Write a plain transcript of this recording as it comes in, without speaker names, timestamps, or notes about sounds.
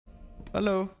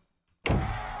Hello.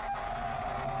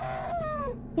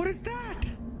 What is that?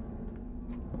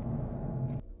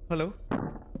 Hello.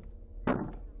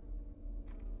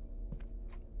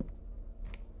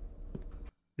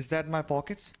 Is that my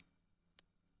pockets?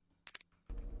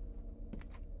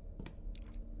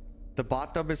 The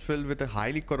bathtub is filled with a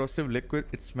highly corrosive liquid.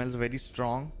 It smells very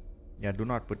strong. Yeah, do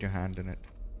not put your hand in it.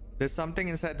 There's something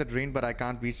inside the drain, but I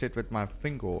can't reach it with my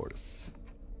fingers.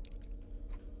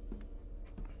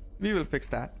 We will fix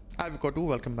that. I've got to.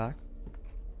 Welcome back.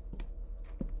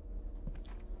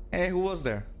 Hey, who was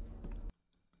there?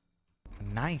 A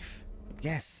knife.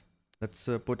 Yes. Let's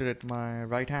put it at my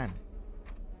right hand.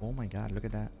 Oh my god, look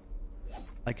at that.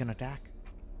 I can attack.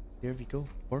 There we go.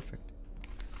 Perfect.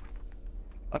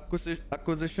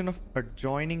 Acquisition of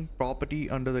adjoining property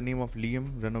under the name of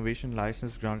Liam. Renovation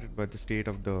license granted by the state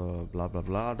of the blah blah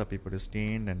blah. The paper is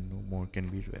stained and no more can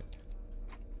be read.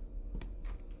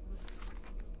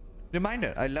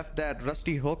 Reminder, I left that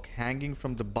rusty hook hanging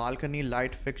from the balcony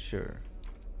light fixture.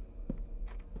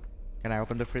 Can I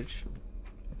open the fridge?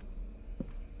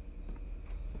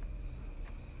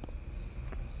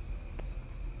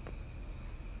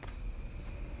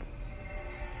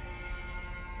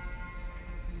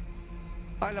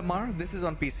 Hi Lamar, this is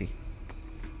on PC.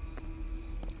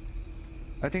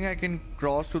 I think I can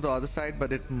cross to the other side,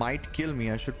 but it might kill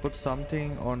me. I should put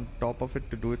something on top of it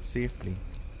to do it safely.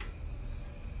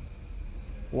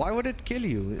 Why would it kill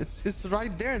you? It's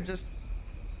right there, just...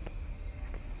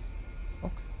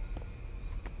 Okay.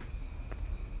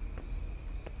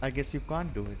 I guess you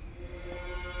can't do it.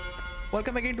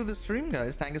 Welcome again to the stream,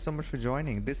 guys. Thank you so much for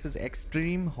joining. This is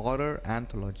Extreme Horror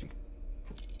Anthology.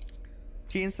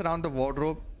 Chains around the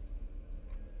wardrobe.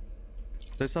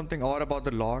 There's something odd about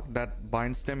the lock that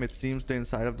binds them. It seems the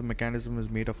inside of the mechanism is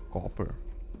made of copper.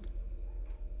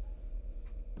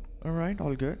 Alright,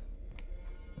 all good.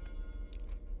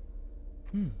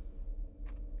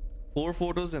 4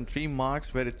 photos and 3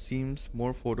 marks where it seems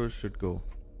more photos should go.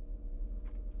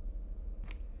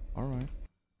 Alright.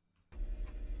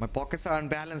 My pockets are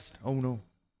unbalanced. Oh no.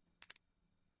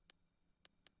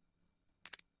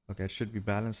 Okay, it should be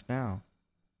balanced now.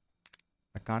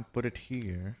 I can't put it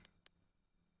here.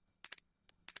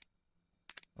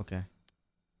 Okay.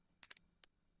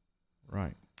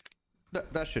 Right.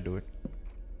 That should do it.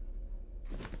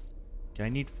 Okay, I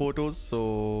need photos,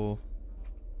 so...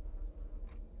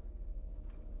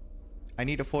 I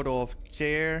need a photo of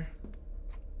chair,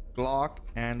 clock,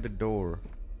 and the door.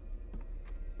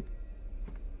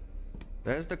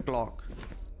 There's the clock.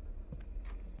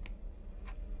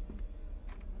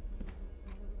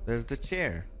 There's the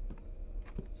chair.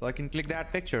 So I can click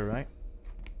that picture, right?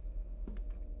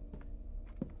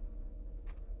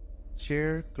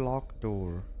 Chair, clock,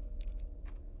 door.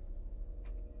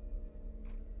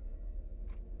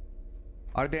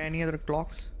 Are there any other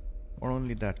clocks? Or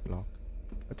only that clock?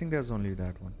 I think there's only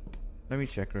that one. Let me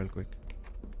check real quick.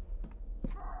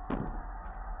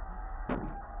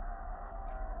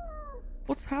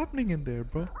 What's happening in there,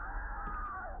 bro?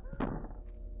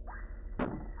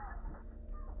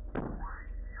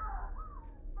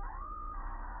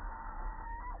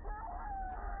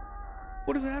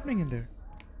 What is happening in there?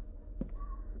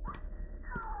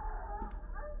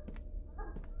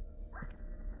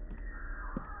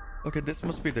 Okay, this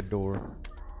must be the door.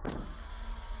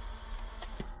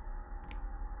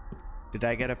 Did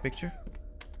I get a picture?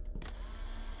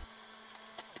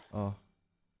 Oh.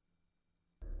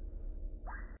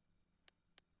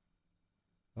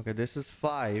 Okay, this is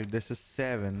 5, this is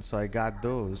 7, so I got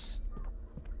those.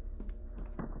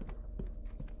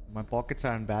 My pockets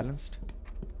are unbalanced.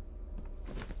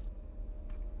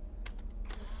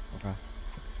 Okay.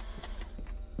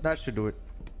 That should do it.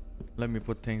 Let me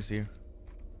put things here.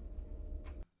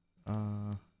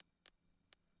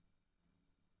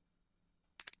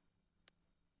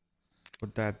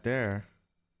 Put that there.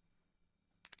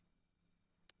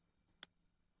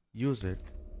 Use it.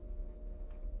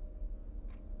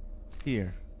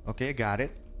 Here. Okay, got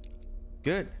it.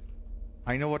 Good.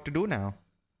 I know what to do now.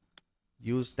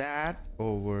 Use that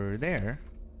over there.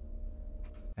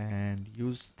 And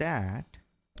use that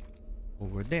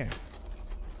over there.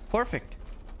 Perfect.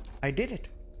 I did it.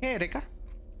 Hey, Rika.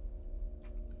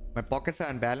 My pockets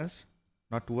are unbalanced.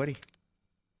 Not to worry.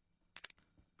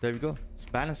 There we go. It's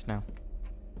balanced now.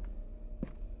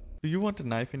 Do you want a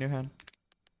knife in your hand?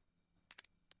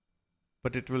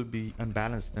 But it will be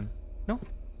unbalanced then. No.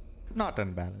 Not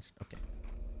unbalanced. Okay.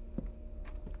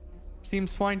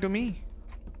 Seems fine to me.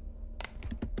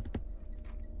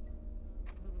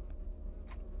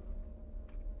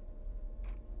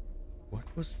 What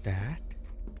was that?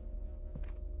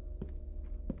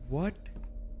 What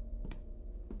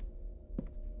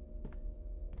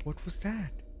What was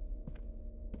that?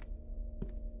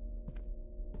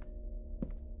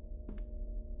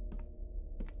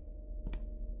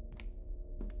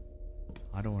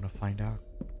 I don't want to find out.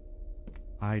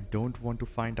 I don't want to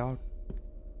find out.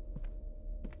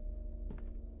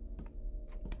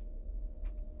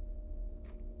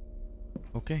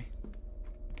 Okay.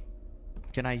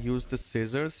 Can I use the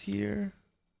scissors here?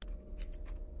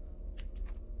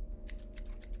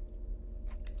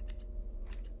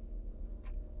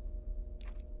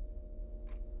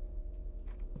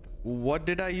 What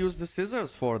did I use the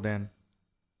scissors for then?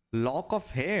 Lock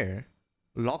of hair?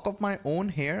 Lock of my own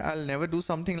hair? I'll never do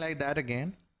something like that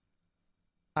again.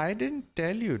 I didn't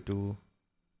tell you to.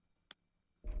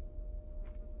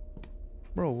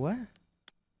 Bro, what?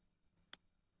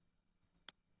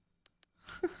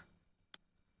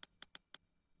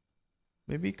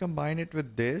 Maybe combine it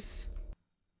with this.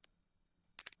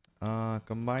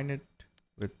 Combine it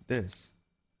with this.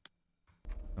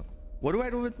 Oh. What do I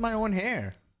do with my own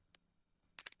hair?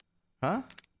 Huh?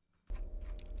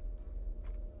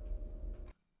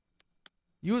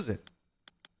 Use it.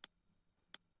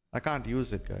 I can't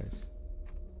use it, guys.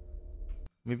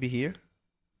 Maybe here?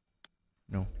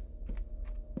 No.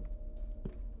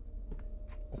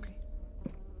 Okay.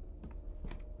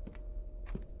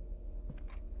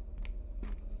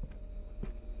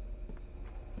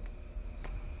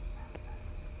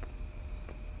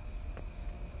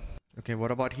 Okay,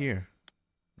 what about here?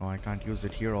 No, I can't use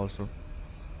it here also.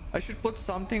 I should put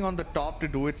something on the top to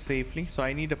do it safely. So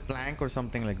I need a plank or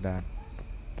something like that.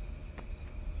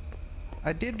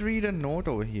 I did read a note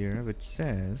over here which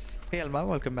says, "Hey Alma,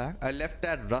 welcome back. I left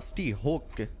that rusty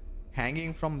hook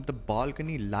hanging from the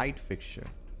balcony light fixture."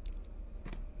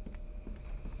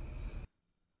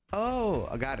 Oh,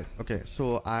 I got it. Okay,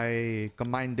 so I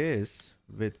combine this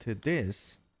with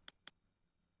this.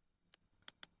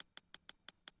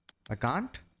 I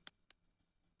can't?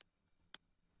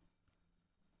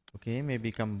 Okay,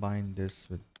 maybe combine this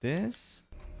with this.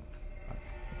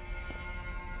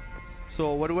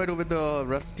 So what do I do with the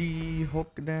rusty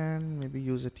hook then? Maybe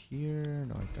use it here?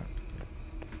 No, I can't. Okay.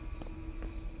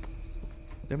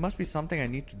 There must be something I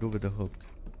need to do with the hook.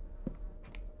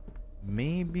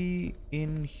 Maybe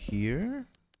in here?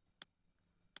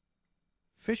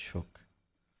 Fish hook.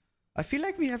 I feel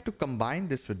like we have to combine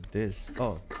this with this.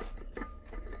 Oh.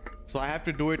 So I have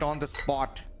to do it on the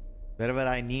spot. Wherever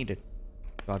I need it.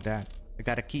 Got that. I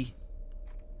got a key.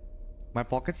 My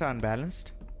pockets are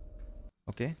unbalanced.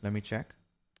 Okay, let me check.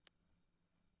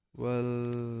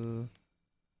 Well,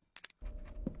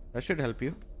 that should help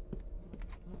you.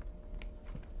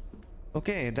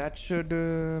 Okay, that should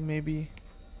maybe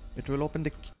it will open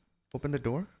the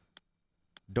door.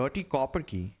 Dirty copper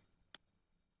key.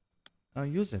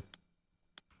 Use it.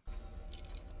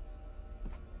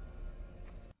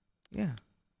 Yeah.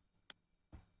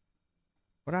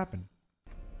 What happened?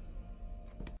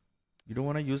 You don't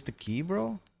want to use the key,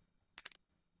 bro?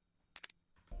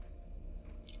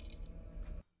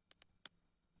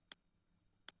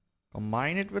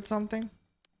 Combine it with something?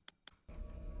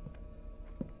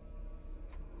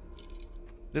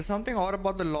 There's something odd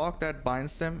about the lock that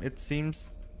binds them. It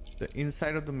seems the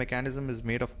inside of the mechanism is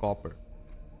made of copper.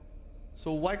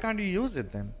 So why can't you use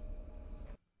it then?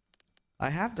 I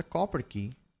have the copper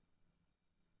key.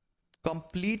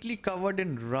 Completely covered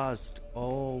in rust.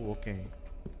 Oh, okay.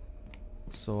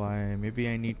 So maybe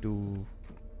I need to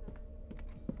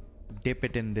dip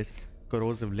it in this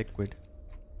corrosive liquid.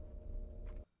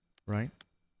 Right?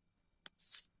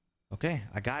 Okay,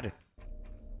 I got it.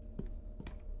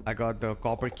 I got the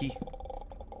copper key.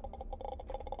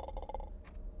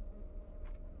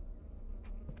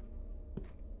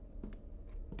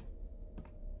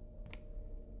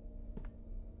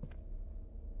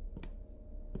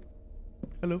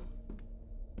 Hello.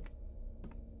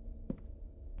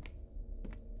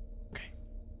 Okay.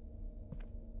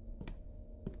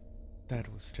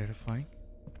 That was terrifying.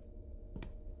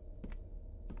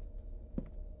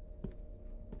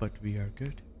 But we are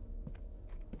good.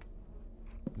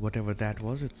 Whatever that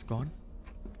was, it's gone.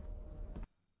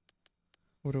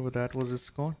 Whatever that was, it's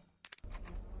gone.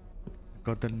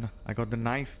 I got the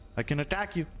knife. I can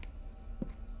attack you.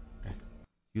 Okay.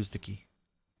 Use the key.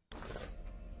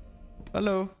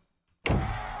 Hello.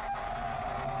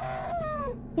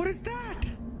 What is that?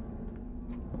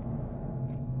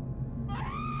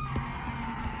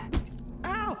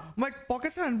 Ow! My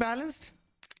pockets are unbalanced.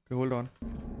 Okay, hold on.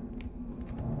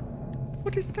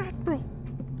 What is that, bro?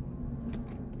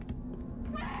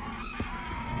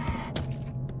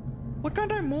 Why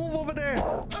can't I move over there?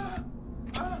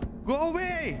 Go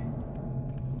away!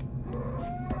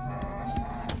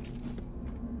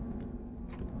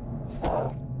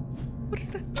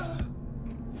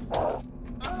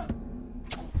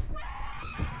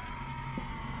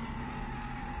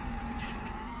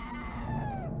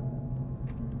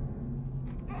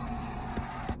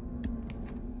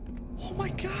 Oh my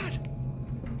god!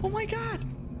 Oh my god!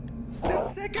 The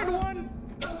second one!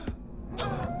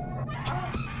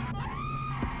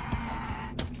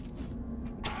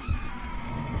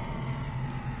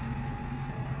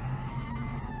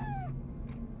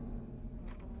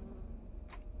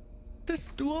 There's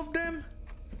two of them?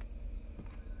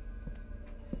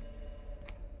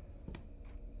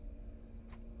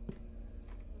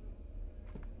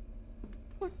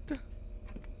 What the?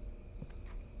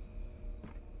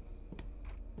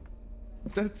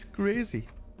 That's crazy.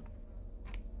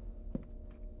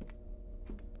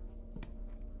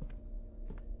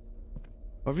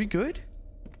 Are we good?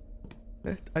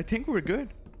 I think we're good.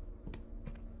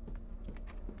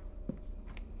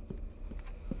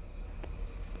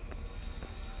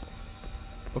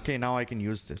 Okay, now I can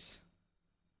use this.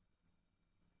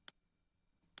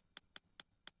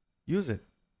 Use it.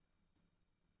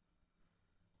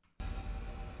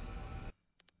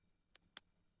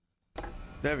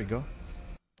 There we go.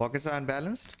 Pockets are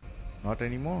unbalanced? Not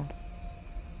anymore.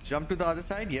 Jump to the other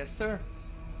side? Yes, sir.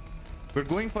 We're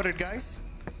going for it, guys.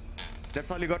 That's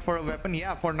all you got for a weapon?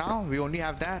 Yeah, for now, we only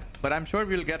have that. But I'm sure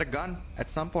we'll get a gun at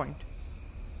some point.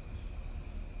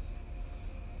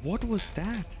 What was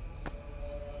that?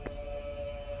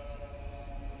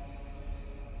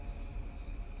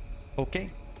 Okay.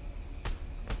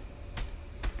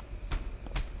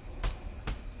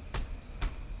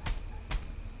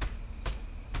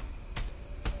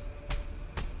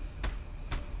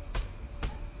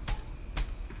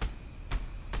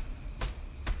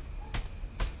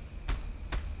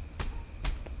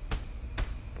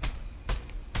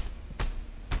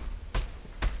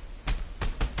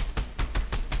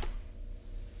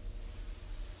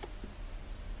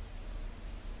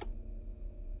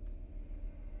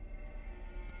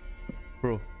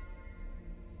 Bro.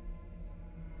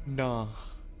 Nah,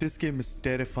 this game is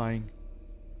terrifying.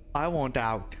 I want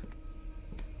out.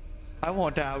 I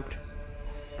want out.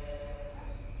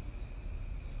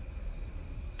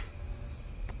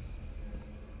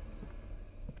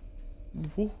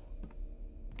 Whoa.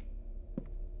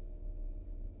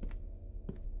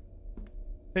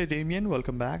 Hey Damien,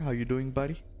 welcome back. How you doing,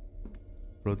 buddy?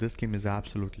 Bro, this game is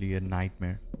absolutely a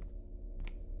nightmare.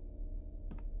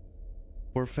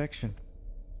 Perfection.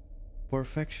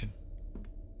 Perfection.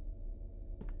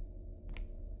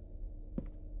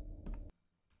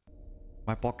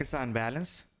 My pockets are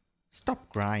unbalanced. Stop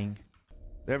crying.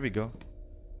 There we go.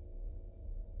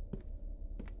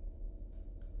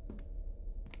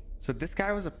 So this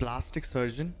guy was a plastic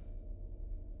surgeon.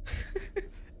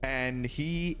 And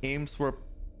he aims for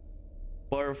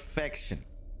perfection.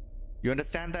 You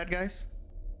understand that, guys?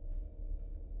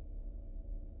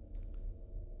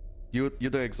 You're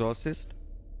the exorcist?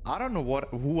 I don't know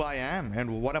who I am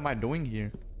and what am I doing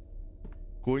here?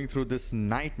 Going through this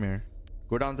nightmare.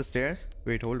 Go down the stairs?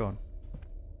 Wait, hold on.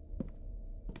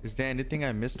 Is there anything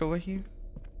I missed over here?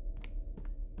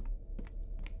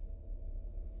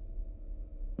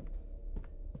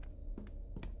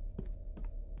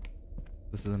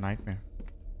 This is a nightmare.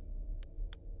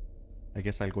 I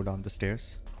guess I'll go down the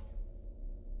stairs.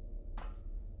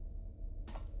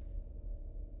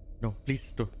 No,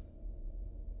 please don't.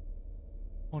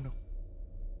 Oh no.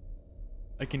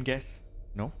 I can guess.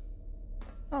 No?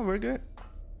 Oh, we're good.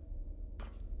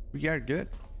 We are good.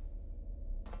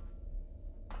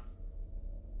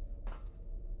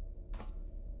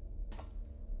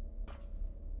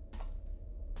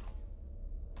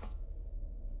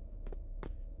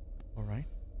 All right.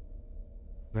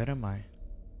 Where am I?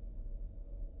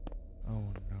 Oh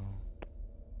no.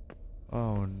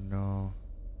 Oh no.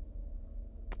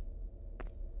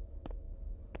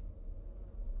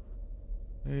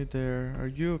 Hey there, are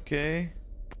you okay?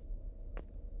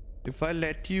 If I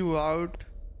let you out,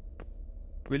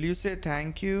 will you say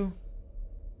thank you?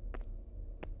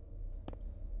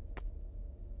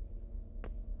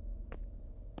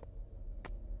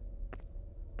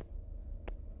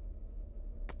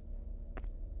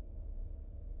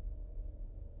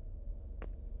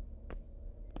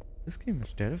 This game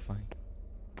is terrifying.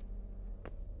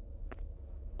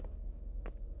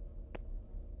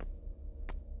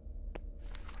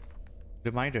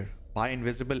 Reminder, buy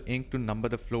invisible ink to number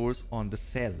the floors on the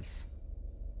cells.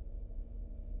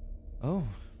 Oh,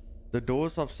 the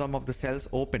doors of some of the cells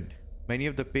opened. Many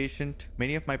of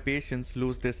my patients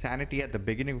lose their sanity at the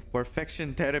beginning of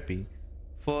perfection therapy.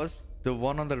 First, the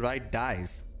one on the right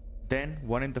dies. Then,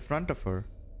 one in the front of her.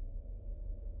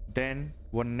 Then,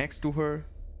 one next to her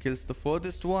kills the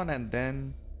furthest one,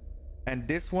 and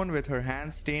this one with her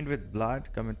hands stained with blood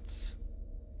commits.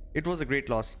 It was a great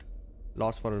loss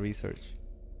for a research.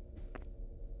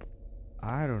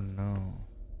 I don't know.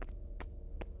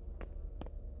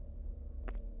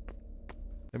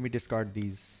 Let me discard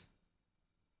these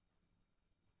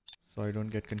so I don't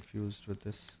get confused with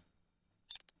this.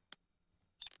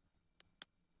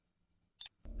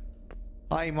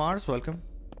 Hi Mars, welcome.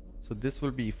 So this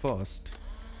will be first,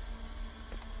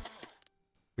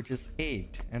 which is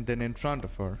 8, and then in front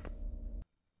of her.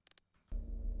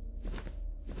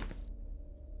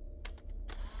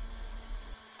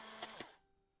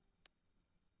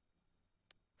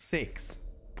 Six.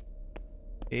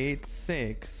 8,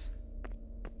 6.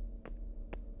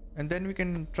 And then we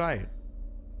can try it.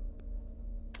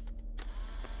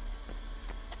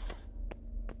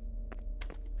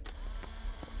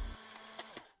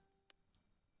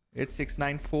 It's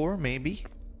 694, maybe.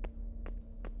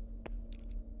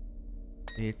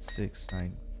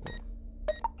 8694.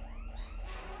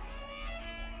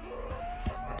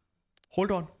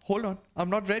 Hold on, hold on. I'm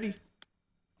not ready.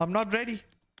 I'm not ready.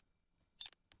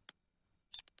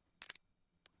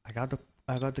 I got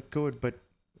the code, but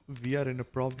we are in a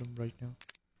problem right now.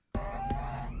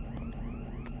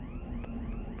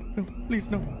 No, please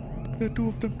no. There are 2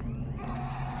 of them.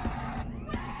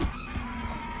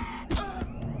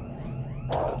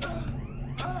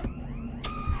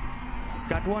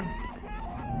 Got one.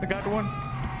 I got one.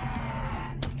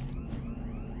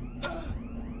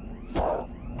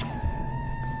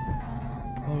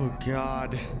 Oh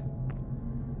God.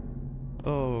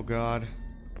 Oh God.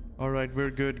 Alright, we're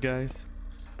good, guys.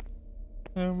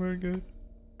 We're good.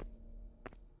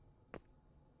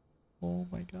 Oh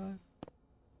my God.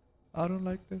 I don't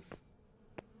like this.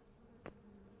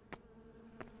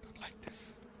 Don't like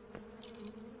this.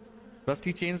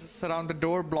 Rusty chains surround the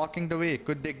door, blocking the way.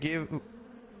 Could they give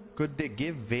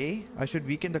way? I should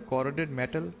weaken the corroded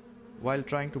metal while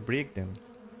trying to break them.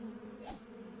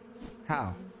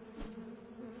 How?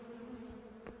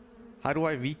 How do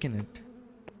I weaken it?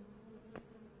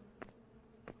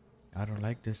 I don't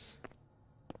like this.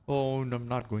 Oh, no, I'm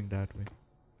not going that way.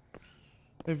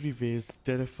 Every way is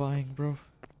terrifying, bro.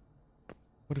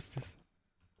 What is this?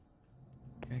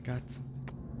 I got something.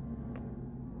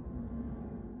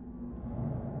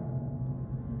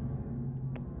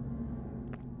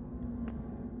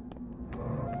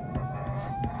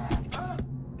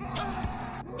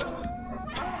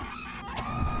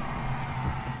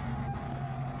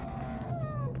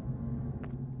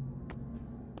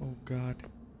 Oh God.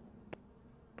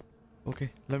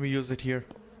 Okay, let me use it here.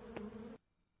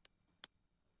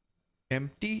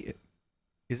 Empty?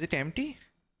 Is it empty?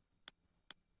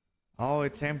 Oh,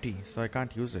 it's empty, so I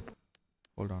can't use it.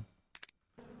 Hold on.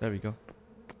 There we go.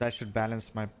 That should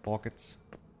balance my pockets.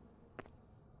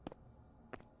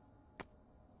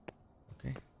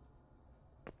 Okay.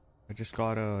 I just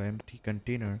got a empty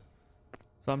container.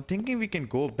 So I'm thinking we can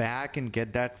go back and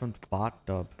get that from the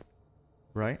bathtub.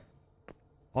 Right?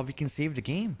 Or we can save the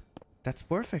game. That's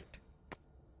perfect.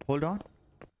 Hold on.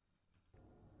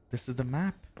 This is the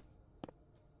map.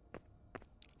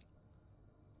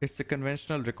 It's a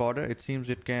conventional recorder. It seems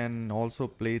it can also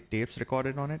play tapes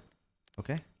recorded on it.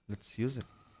 Okay, let's use it.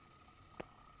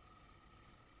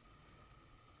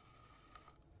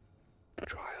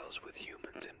 Trials with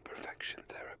humans in perfection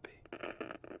therapy.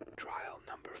 Trial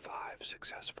number 5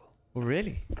 successful. Oh,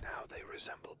 really? Now they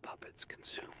resemble puppets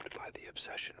consumed by the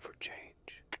obsession for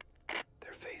change.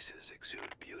 Their faces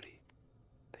exude beauty.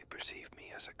 They perceive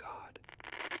me as a god,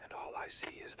 and all I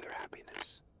see is their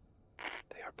happiness.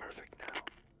 They are perfect now.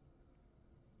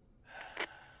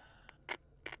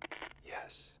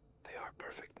 Yes, they are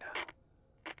perfect now.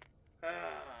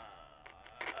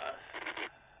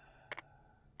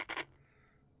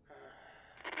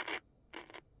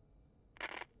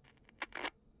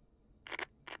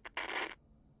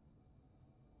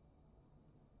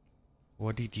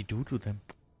 What did he do to them?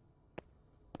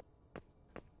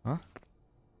 Huh?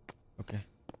 Okay.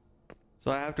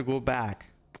 So I have to go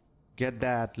back. Get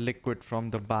that liquid from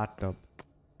the bathtub.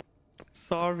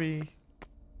 Sorry.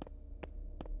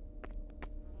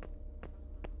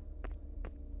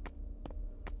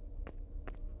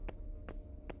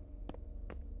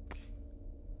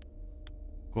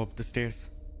 Go up the stairs.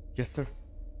 Yes, sir.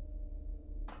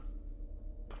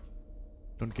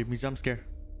 Don't give me jump scare.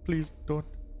 Please don't.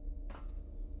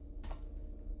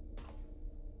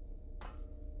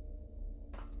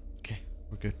 Okay,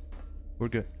 we're good. We're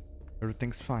good.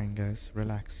 Everything's fine, guys.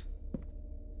 Relax.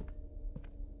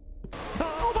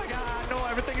 Oh my God! No,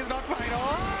 everything is not fine.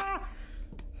 Oh!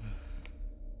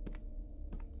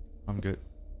 I'm good.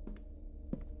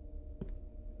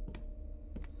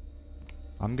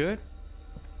 I'm good.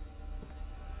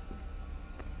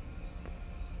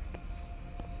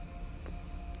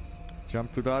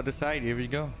 Jump to the other side. Here we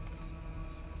go.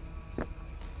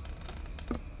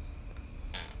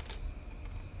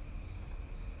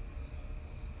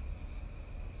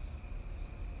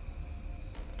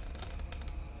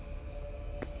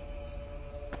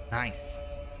 Nice.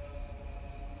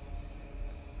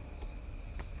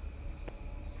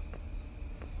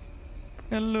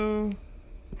 Hello.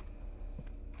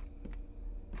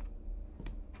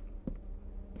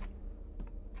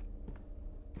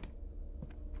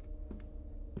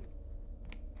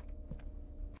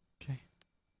 Okay.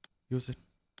 Use it.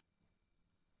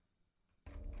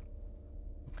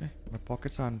 Okay. My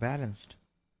pockets are unbalanced.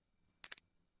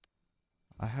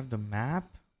 I have the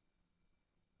map.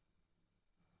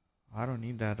 I don't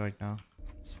need that right now.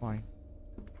 It's fine.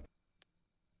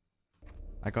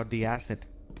 I got the acid.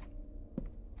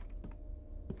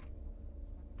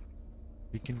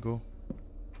 We can go.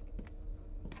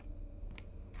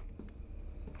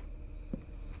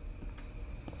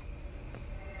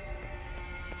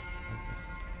 Like this.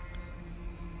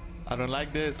 I don't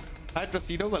like this. Hi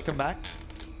Trasido, welcome back.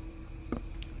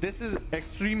 This is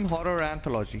Extreme Horror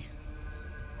Anthology.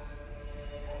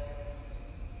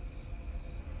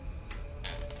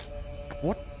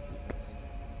 What?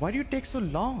 Why do you take so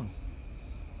long?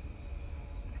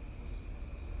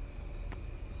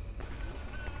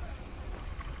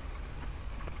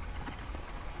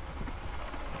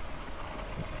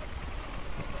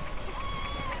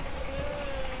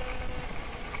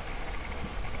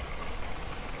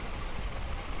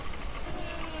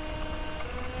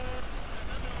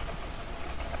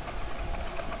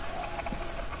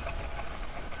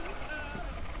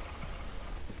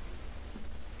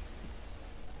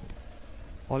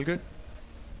 All good?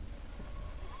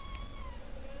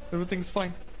 Everything's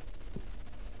fine.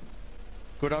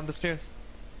 Go down the stairs.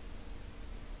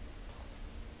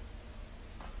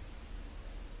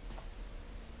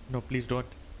 No, please don't.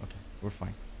 Okay, we're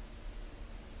fine.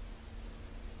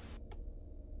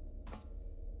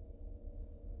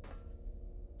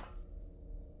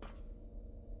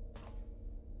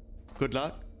 Good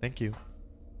luck. Thank you.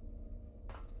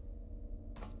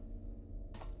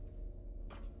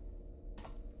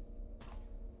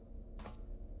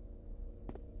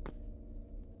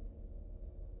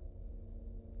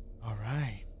 All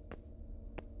right.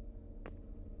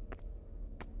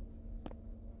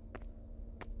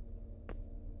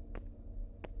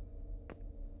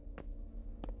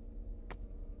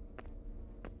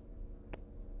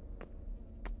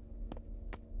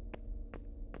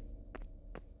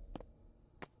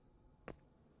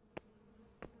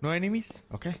 No enemies?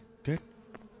 Okay, good.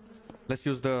 Let's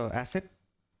use the acid.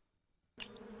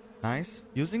 Nice.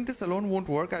 Using this alone won't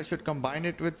work. I should combine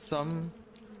it with some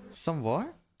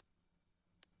what?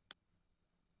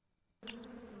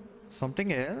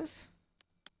 Something else?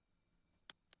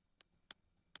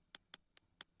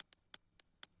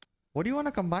 What do you want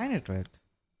to combine it with?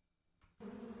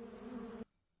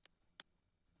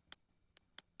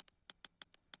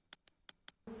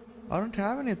 I don't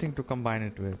have anything to combine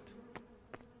it with.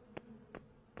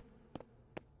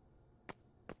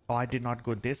 Oh, I did not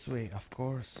go this way, of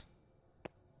course.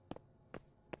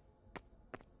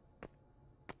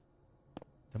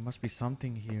 There must be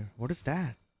something here. What is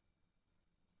that?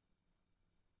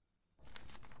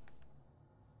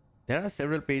 There are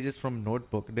several pages from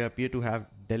notebook. They appear to have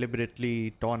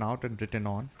deliberately torn out and written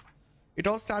on. It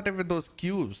all started with those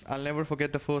cubes. I'll never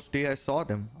forget the first day I saw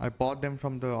them. I bought them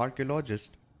from the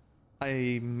archaeologist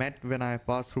I met when I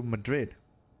passed through Madrid.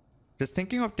 Just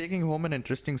thinking of taking home an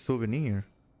interesting souvenir.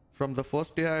 From the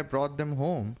first day I brought them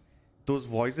home, those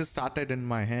voices started in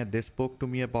my head. They spoke to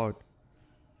me about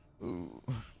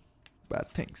bad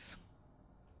things.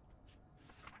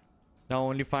 Now I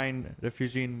only find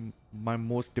refuge in my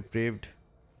most depraved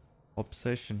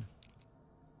obsession.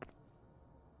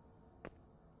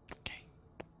 Okay.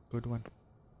 Good one.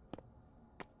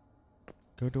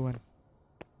 Good one.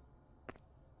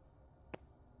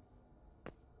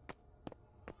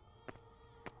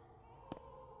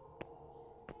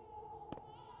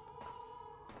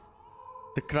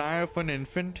 The cry of an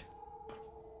infant?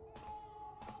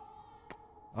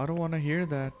 I don't want to hear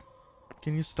that.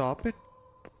 Can you stop it?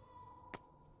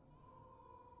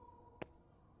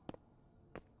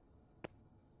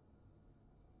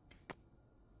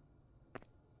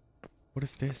 What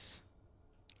is this?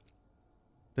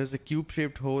 There's a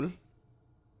cube-shaped hole.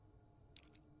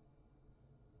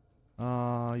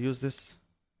 Use this.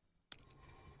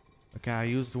 Okay, I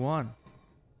used one.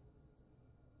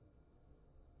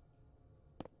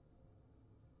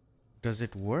 Does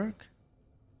it work?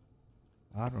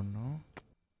 I don't know.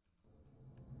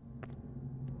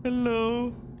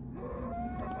 Hello.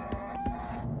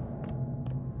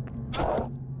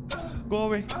 Go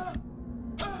away.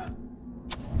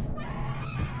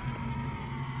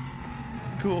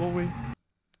 Go away.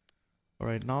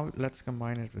 Alright, now let's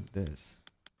combine it with this.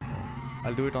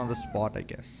 I'll do it on the spot, I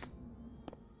guess.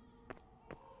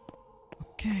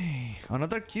 Okay,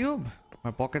 another cube.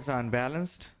 My pockets are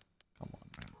unbalanced. Come on,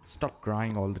 man. Stop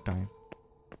crying all the time.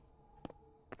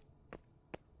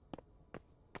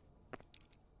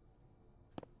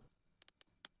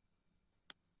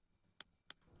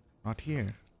 Not here.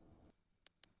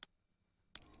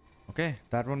 Okay,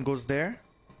 that one goes there.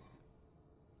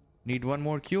 Need one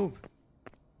more cube.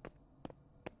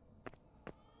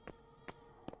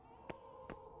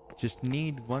 Just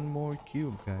need one more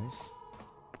cube, guys.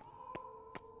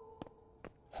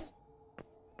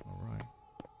 Alright.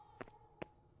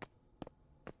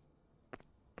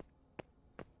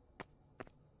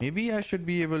 Maybe I should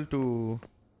be able to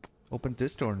open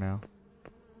this door now.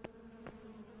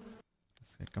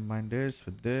 So combine this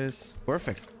with this.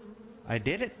 Perfect. I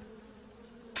did it.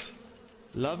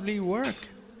 Lovely work.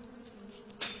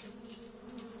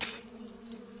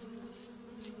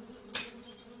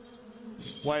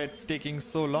 Why it's taking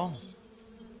so long?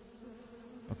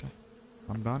 Okay,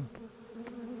 I'm done.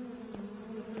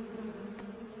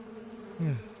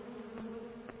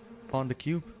 Found the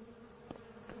cube.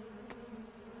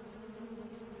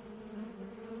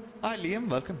 Hi Liam,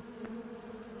 welcome.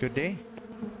 Good day.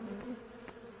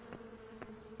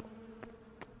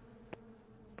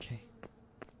 Okay.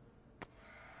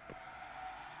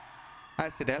 Hi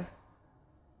Sidel.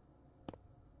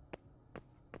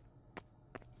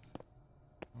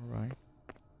 Alright.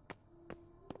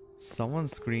 Someone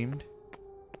screamed.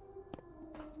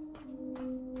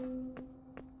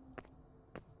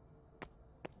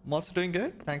 I'm also doing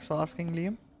good. Thanks for asking,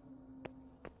 Liam.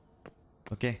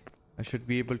 Okay. I should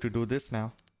be able to do this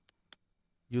now.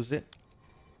 Use it.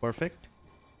 Perfect.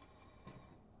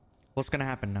 What's gonna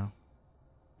happen now?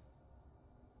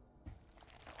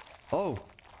 Oh!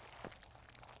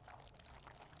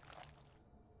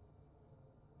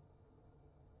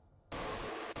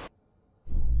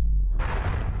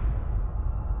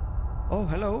 Oh,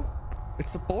 hello.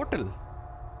 It's a portal.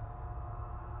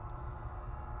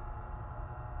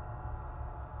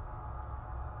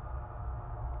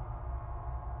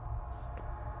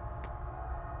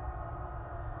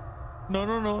 No,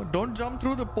 no, no. Don't jump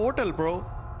through the portal, bro.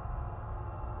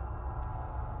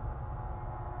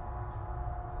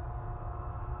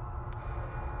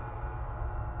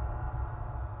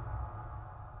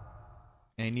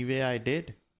 Anyway, I did.